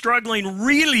struggling. He's struggling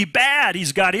really bad.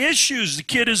 He's got issues. The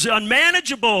kid is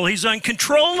unmanageable. He's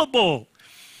uncontrollable.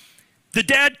 The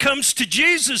dad comes to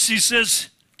Jesus. He says,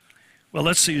 well,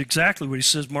 let's see exactly what he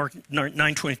says, Mark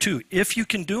 9:22. If you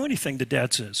can do anything, the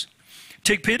dad says,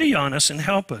 take pity on us and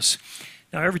help us.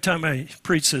 Now, every time I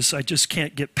preach this, I just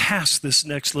can't get past this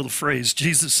next little phrase.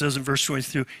 Jesus says in verse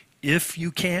 22, if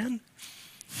you can?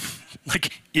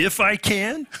 Like, if I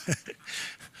can?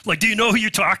 Like, do you know who you're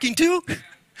talking to?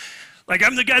 Like,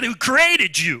 I'm the guy who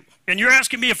created you, and you're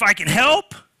asking me if I can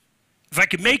help? If I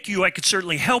could make you, I could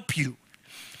certainly help you.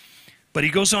 But he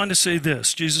goes on to say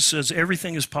this. Jesus says,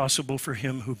 everything is possible for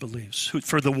him who believes,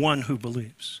 for the one who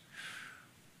believes.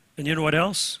 And you know what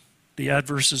else? The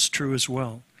adverse is true as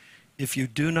well. If you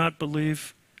do not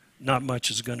believe, not much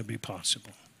is going to be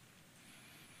possible.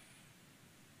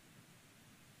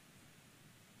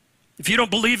 If you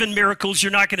don't believe in miracles,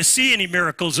 you're not going to see any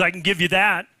miracles. I can give you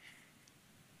that.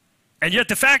 And yet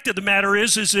the fact of the matter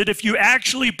is that if you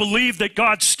actually believe that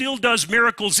God still does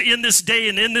miracles in this day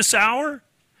and in this hour,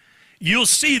 you'll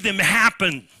see them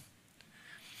happen.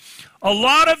 A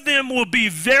lot of them will be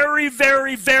very,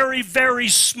 very, very, very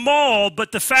small,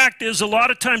 but the fact is a lot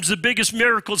of times the biggest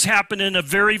miracles happen in a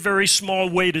very, very small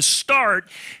way to start,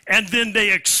 and then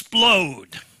they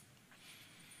explode.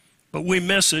 But we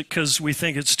miss it because we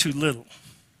think it's too little.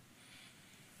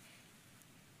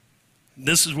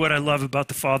 This is what I love about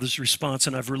the Father's response,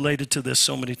 and I've related to this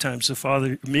so many times. The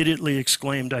Father immediately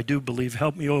exclaimed, I do believe,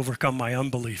 help me overcome my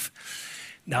unbelief.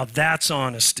 Now that's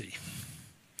honesty.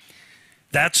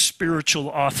 That's spiritual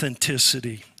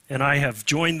authenticity. And I have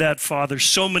joined that Father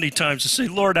so many times to say,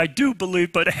 Lord, I do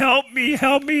believe, but help me,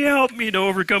 help me, help me to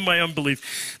overcome my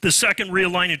unbelief. The second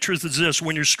realigning truth is this.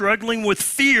 When you're struggling with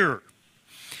fear,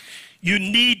 you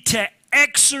need to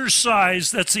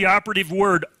exercise, that's the operative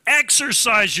word,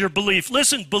 exercise your belief.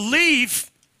 Listen,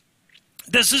 belief,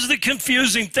 this is the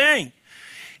confusing thing.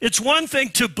 It's one thing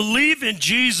to believe in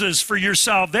Jesus for your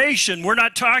salvation. We're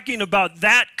not talking about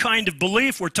that kind of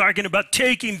belief. We're talking about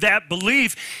taking that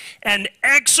belief and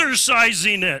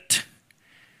exercising it.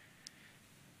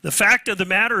 The fact of the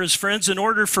matter is, friends, in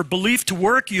order for belief to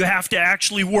work, you have to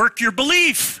actually work your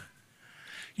belief.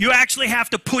 You actually have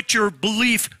to put your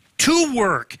belief to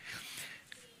work.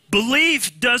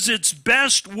 Belief does its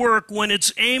best work when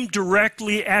it's aimed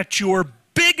directly at your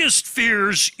biggest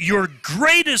fears, your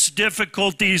greatest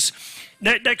difficulties.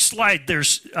 Next slide there,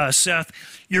 Seth.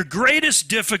 Your greatest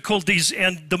difficulties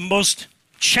and the most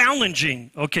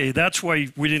challenging. Okay, that's why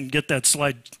we didn't get that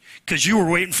slide, because you were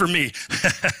waiting for me.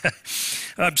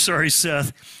 I'm sorry,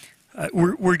 Seth.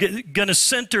 We're going to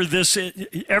center this.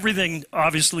 Everything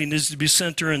obviously needs to be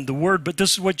centered in the Word, but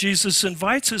this is what Jesus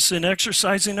invites us in,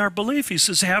 exercising our belief. He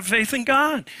says, have faith in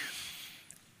God.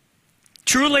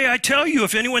 Truly, I tell you,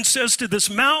 if anyone says to this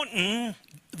mountain,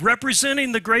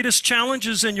 representing the greatest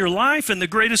challenges in your life and the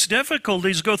greatest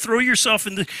difficulties, go throw yourself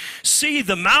in the sea,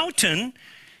 the mountain,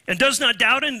 and does not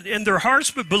doubt in their hearts,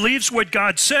 but believes what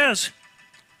God says,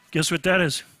 guess what that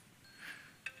is?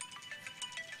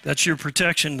 That's your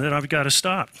protection that I've got to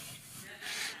stop.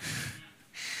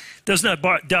 Does not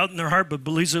doubt in their heart, but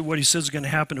believes that what he says is going to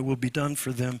happen, it will be done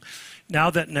for them. Now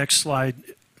that next slide.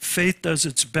 Faith does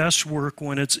its best work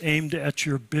when it's aimed at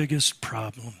your biggest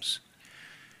problems,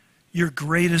 your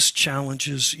greatest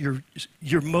challenges,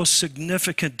 your most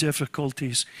significant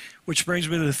difficulties, which brings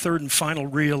me to the third and final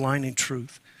realigning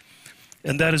truth.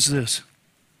 And that is this.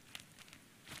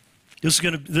 This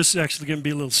is actually going to be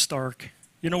a little stark.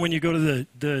 You know, when you go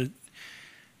to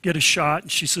get a shot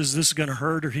and she says, this is going to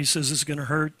hurt, or he says, this is going to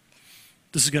hurt,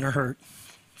 this is going to hurt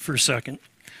for a second.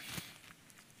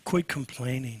 Quit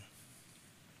complaining.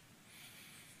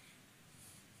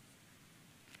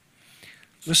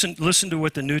 Listen to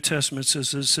what the New Testament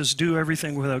says. It says, do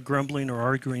everything without grumbling or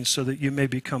arguing so that you may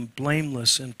become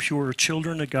blameless and pure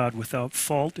children of God without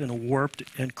fault in a warped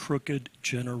and crooked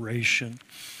generation.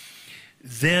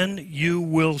 Then you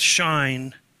will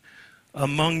shine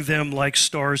among them like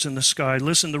stars in the sky.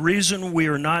 Listen, the reason we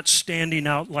are not standing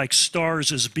out like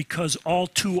stars is because all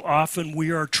too often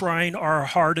we are trying our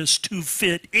hardest to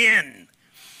fit in.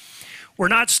 We're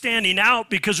not standing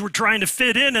out because we're trying to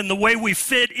fit in, and the way we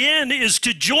fit in is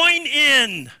to join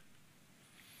in.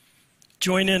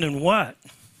 Join in what?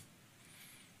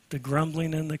 The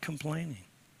grumbling and the complaining.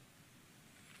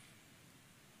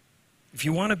 If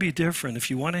you want to be different,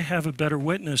 if you want to have a better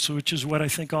witness, which is what I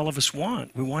think all of us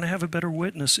want, we want to have a better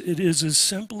witness. It is as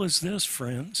simple as this,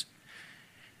 friends.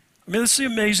 I mean, this is the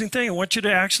amazing thing. I want you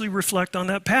to actually reflect on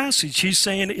that passage. He's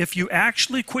saying if you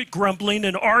actually quit grumbling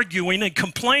and arguing and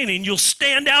complaining, you'll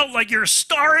stand out like you're a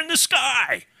star in the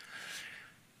sky.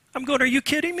 I'm going, are you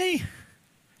kidding me?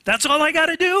 That's all I got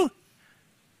to do?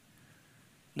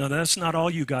 No, that's not all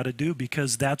you got to do,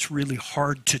 because that's really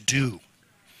hard to do.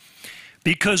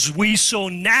 Because we so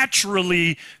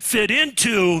naturally fit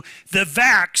into the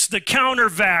vax, the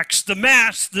counter-vax, the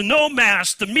mask, the no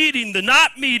mask, the meeting, the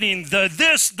not meeting, the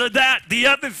this, the that, the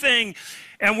other thing.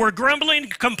 And we're grumbling,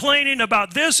 complaining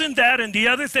about this and that and the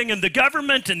other thing, and the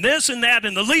government and this and that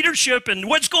and the leadership and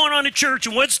what's going on in church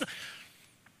and what's...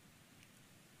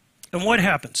 And what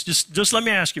happens? Just let me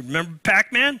ask you, remember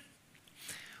Pac-Man?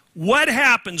 What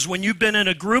happens when you've been in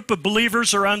a group of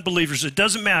believers or unbelievers, it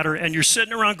doesn't matter, and you're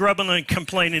sitting around grumbling and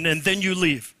complaining, and then you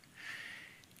leave?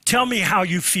 Tell me how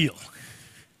you feel.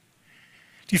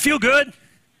 Do you feel good?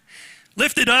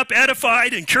 Lifted up,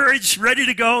 edified, encouraged, ready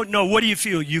to go? No, what do you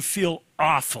feel? You feel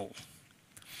awful.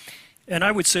 And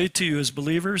I would say to you as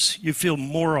believers, you feel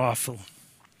more awful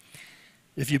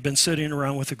if you've been sitting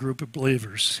around with a group of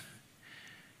believers,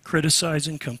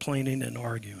 criticizing, complaining, and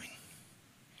arguing.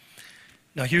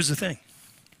 Now, here's the thing.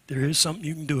 There is something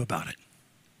you can do about it.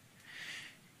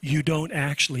 You don't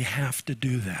actually have to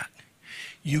do that.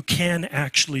 You can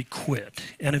actually quit.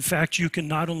 And in fact, you can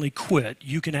not only quit,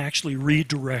 you can actually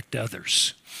redirect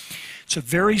others. It's a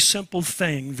very simple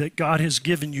thing that God has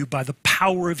given you by the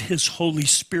power of His Holy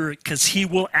Spirit, because He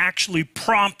will actually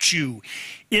prompt you.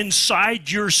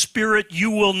 Inside your spirit,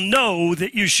 you will know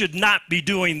that you should not be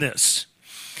doing this.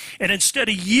 And instead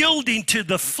of yielding to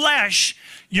the flesh,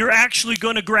 you're actually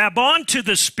going to grab onto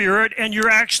the Spirit, and you're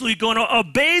actually going to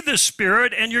obey the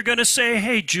Spirit, and you're going to say,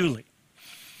 hey, Julie,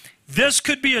 this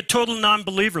could be a total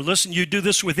non-believer. Listen, you do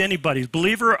this with anybody,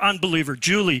 believer or unbeliever.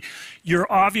 Julie,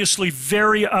 you're obviously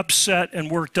very upset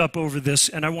and worked up over this,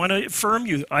 and I want to affirm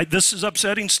you. This is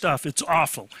upsetting stuff. It's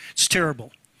awful. It's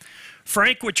terrible.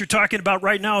 Frank, what you're talking about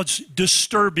right now, it's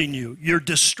disturbing you. You're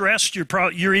distressed. You're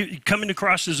coming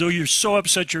across as though you're so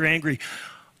upset you're angry.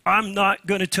 I'm not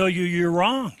going to tell you you're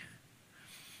wrong.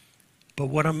 But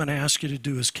what I'm going to ask you to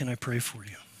do is, can I pray for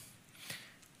you?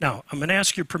 Now, I'm going to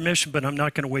ask your permission, but I'm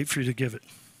not going to wait for you to give it.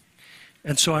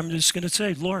 And so I'm just going to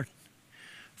say, Lord,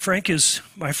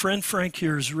 My friend Frank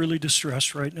here is really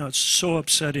distressed right now. It's so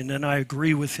upsetting, and I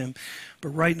agree with him. But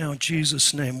right now, in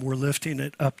Jesus' name, we're lifting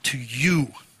it up to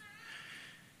you.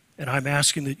 And I'm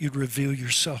asking that you'd reveal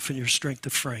yourself and your strength to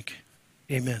Frank.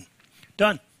 Amen.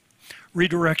 Done.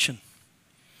 Redirection.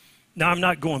 Now, I'm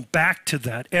not going back to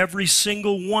that. Every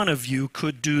single one of you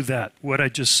could do that, what I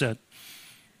just said.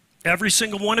 Every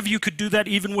single one of you could do that,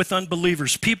 even with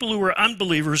unbelievers. People who are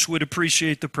unbelievers would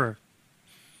appreciate the prayer.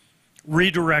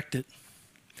 Redirect it.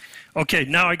 Okay,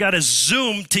 now I got to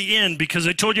zoom to end because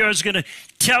I told you I was going to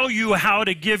tell you how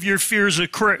to give your fears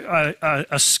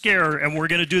a scare, and we're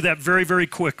going to do that very, very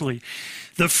quickly.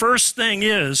 The first thing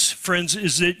is, friends,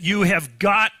 is that you have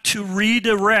got to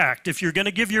redirect. If you're going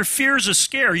to give your fears a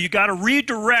scare, you got to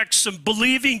redirect some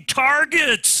believing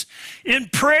targets in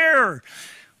prayer.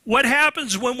 What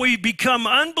happens when we become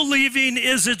unbelieving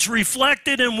is it's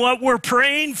reflected in what we're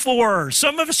praying for.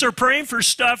 Some of us are praying for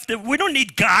stuff that we don't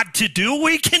need God to do,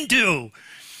 we can do.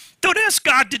 Don't ask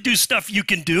God to do stuff you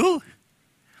can do.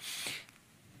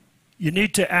 You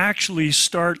need to actually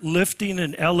start lifting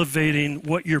and elevating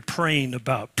what you're praying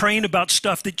about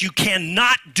stuff that you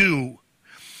cannot do.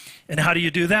 And how do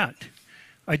you do that?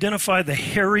 Identify the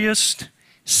hairiest,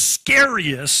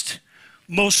 scariest,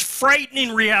 most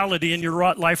frightening reality in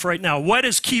your life right now. What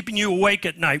is keeping you awake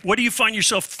at night? What do you find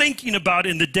yourself thinking about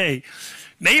in the day?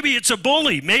 Maybe it's a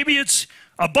bully. Maybe it's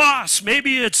a boss.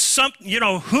 Maybe it's something,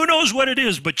 who knows what it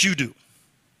is, but you do.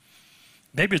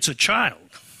 Maybe it's a child.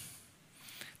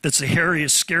 That's the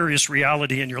hairiest, scariest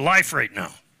reality in your life right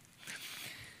now.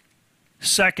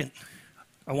 Second,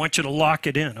 I want you to lock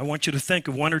it in. I want you to think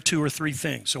of 1 or 2 or 3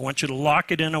 things. I want you to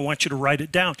lock it in. I want you to write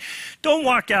it down. Don't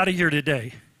walk out of here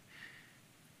today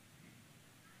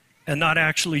and not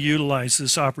actually utilize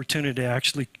this opportunity,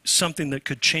 actually something that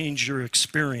could change your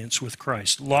experience with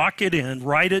Christ. Lock it in,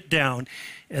 write it down,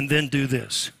 and then do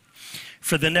this.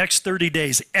 For the next 30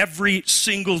 days, every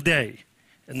single day,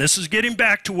 and this is getting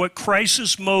back to what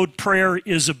crisis mode prayer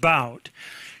is about,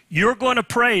 you're going to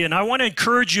pray, and I want to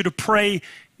encourage you to pray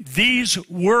these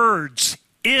words,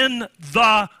 in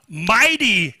the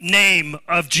mighty name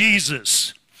of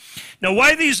Jesus. Now,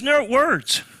 why these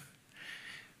words?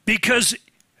 Because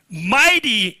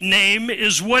mighty name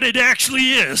is what it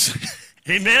actually is.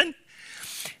 Amen?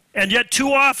 And yet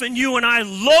too often you and I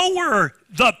lower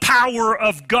the power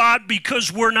of God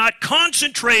because we're not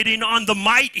concentrating on the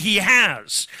might he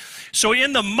has. So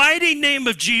in the mighty name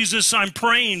of Jesus, I'm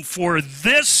praying for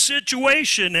this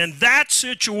situation and that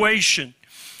situation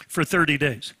for 30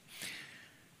 days.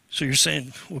 So you're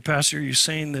saying, well, Pastor, are you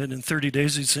saying that in 30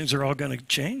 days these things are all going to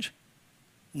change?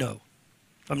 No,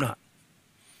 I'm not.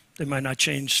 They might not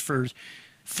change for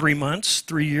 3 months,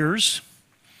 3 years,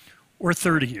 or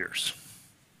 30 years.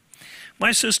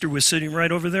 My sister was sitting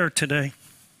right over there today.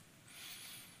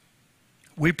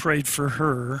 We prayed for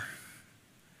her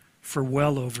for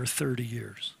well over 30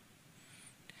 years.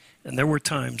 And there were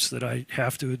times that I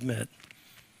have to admit,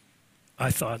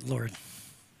 I thought, Lord,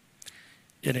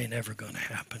 it ain't ever going to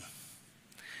happen.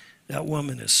 That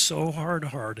woman is so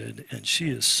hard-hearted, and she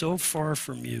is so far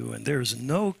from you, and there's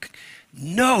no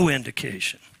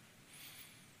indication.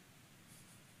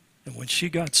 And when she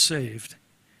got saved,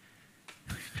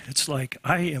 it's like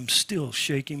I am still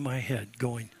shaking my head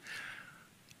going,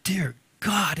 dear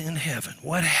God in heaven,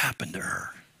 what happened to her?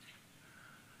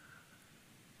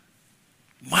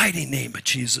 Mighty name of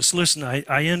Jesus. Listen,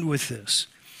 I end with this.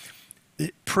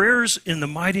 Prayers in the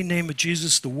mighty name of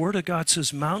Jesus, the Word of God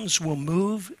says mountains will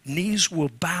move, knees will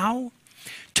bow,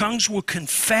 tongues will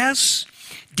confess,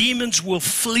 demons will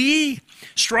flee,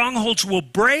 strongholds will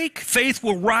break, faith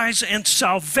will rise, and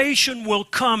salvation will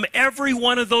come. Every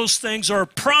one of those things are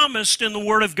promised in the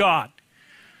Word of God.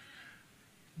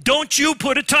 Don't you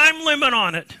put a time limit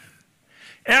on it.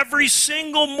 Every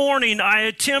single morning I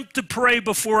attempt to pray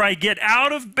before I get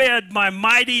out of bed my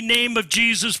mighty name of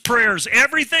Jesus prayers.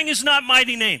 Everything is not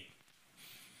mighty name.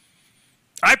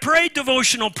 I pray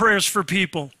devotional prayers for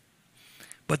people.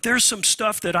 But there's some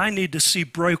stuff that I need to see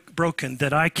broken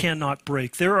that I cannot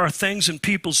break. There are things in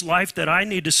people's life that I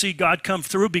need to see God come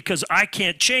through because I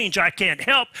can't change, I can't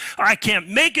help, I can't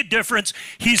make a difference.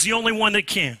 He's the only one that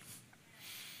can.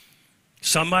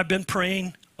 Some I've been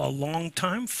praying a long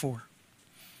time for,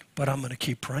 but I'm going to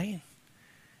keep praying.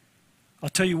 I'll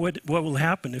tell you what will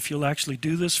happen if you'll actually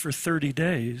do this for 30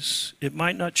 days. It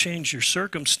might not change your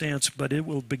circumstance, but it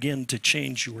will begin to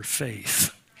change your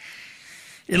faith.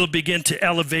 It'll begin to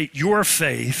elevate your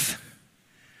faith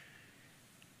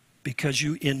because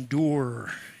you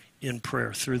endure in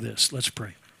prayer through this. Let's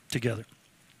pray together.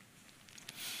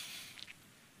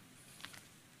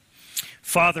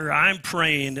 Father, I'm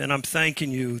praying and I'm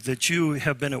thanking you that you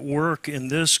have been at work in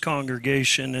this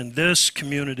congregation, in this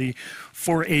community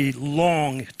for a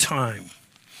long time.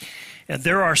 And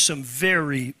there are some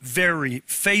very, very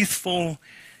faithful,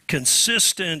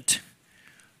 consistent,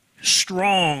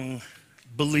 strong,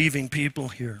 believing people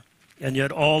here. And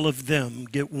yet all of them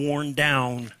get worn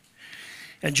down.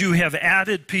 And you have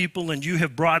added people and you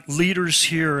have brought leaders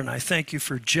here. And I thank you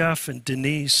for Jeff and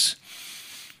Denise.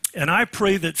 And I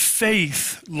pray that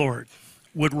faith, Lord,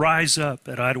 would rise up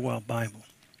at Idlewild Bible.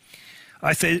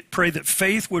 I pray that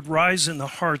faith would rise in the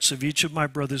hearts of each of my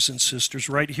brothers and sisters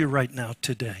right here, right now,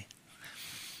 today.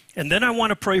 And then I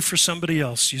want to pray for somebody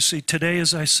else. You see, today,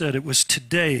 as I said, it was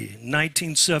today,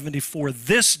 1974,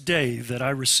 this day that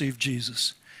I received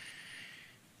Jesus.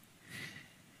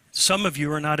 Some of you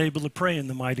are not able to pray in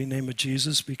the mighty name of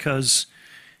Jesus because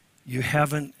you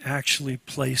haven't actually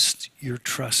placed your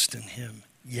trust in him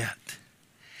yet.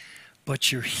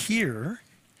 But you're here,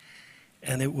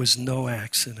 and it was no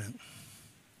accident.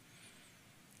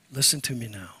 Listen to me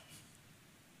now.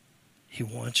 He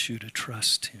wants you to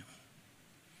trust him.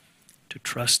 To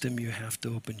trust him, you have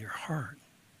to open your heart.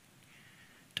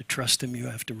 To trust him, you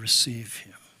have to receive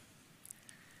him.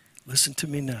 Listen to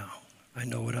me now. I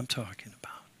know what I'm talking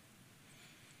about.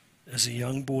 As a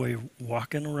young boy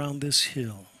walking around this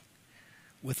hill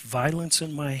with violence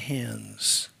in my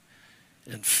hands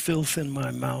and filth in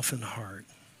my mouth and heart,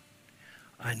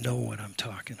 I know what I'm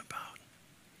talking about.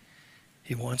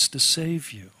 He wants to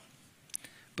save you.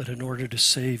 But in order to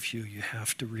save you, you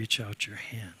have to reach out your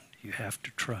hand. You have to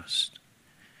trust.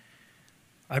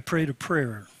 I prayed a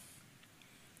prayer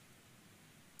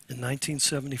in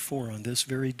 1974 on this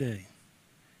very day.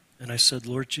 And I said,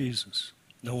 Lord Jesus,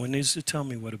 no one needs to tell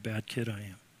me what a bad kid I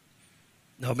am.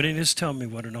 Nobody needs to tell me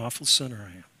what an awful sinner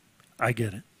I am. I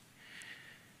get it.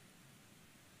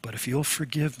 But if you'll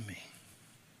forgive me,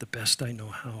 the best I know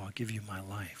how, I'll give you my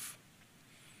life.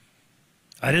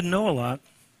 I didn't know a lot,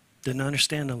 didn't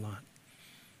understand a lot,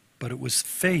 but it was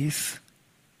faith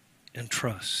and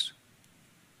trust.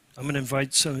 I'm going to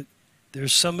invite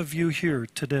there's some of you here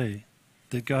today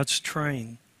that God's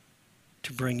trying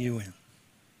to bring you in.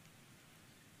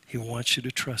 He wants you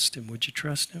to trust him. Would you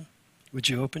trust him? Would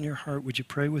you open your heart? Would you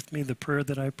pray with me the prayer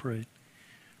that I prayed?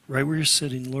 Right where you're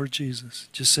sitting, Lord Jesus.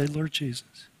 Just say, Lord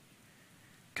Jesus,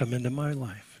 come into my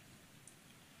life.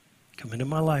 Come into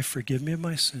my life, forgive me of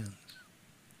my sins,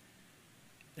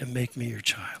 and make me your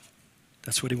child.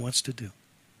 That's what he wants to do.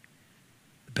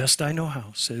 The best I know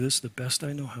how, say this, the best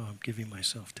I know how, I'm giving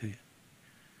myself to you.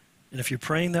 And if you're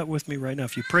praying that with me right now,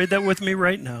 if you prayed that with me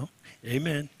right now,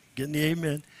 amen, getting the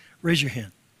amen, raise your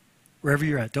hand. Wherever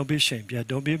you're at, don't be ashamed. Yeah,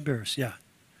 don't be embarrassed. Yeah.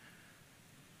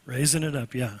 Raising it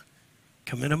up, yeah.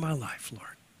 Come into my life,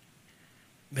 Lord.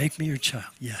 Make me your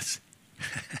child. Yes.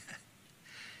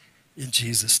 In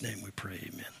Jesus' name we pray,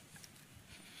 amen.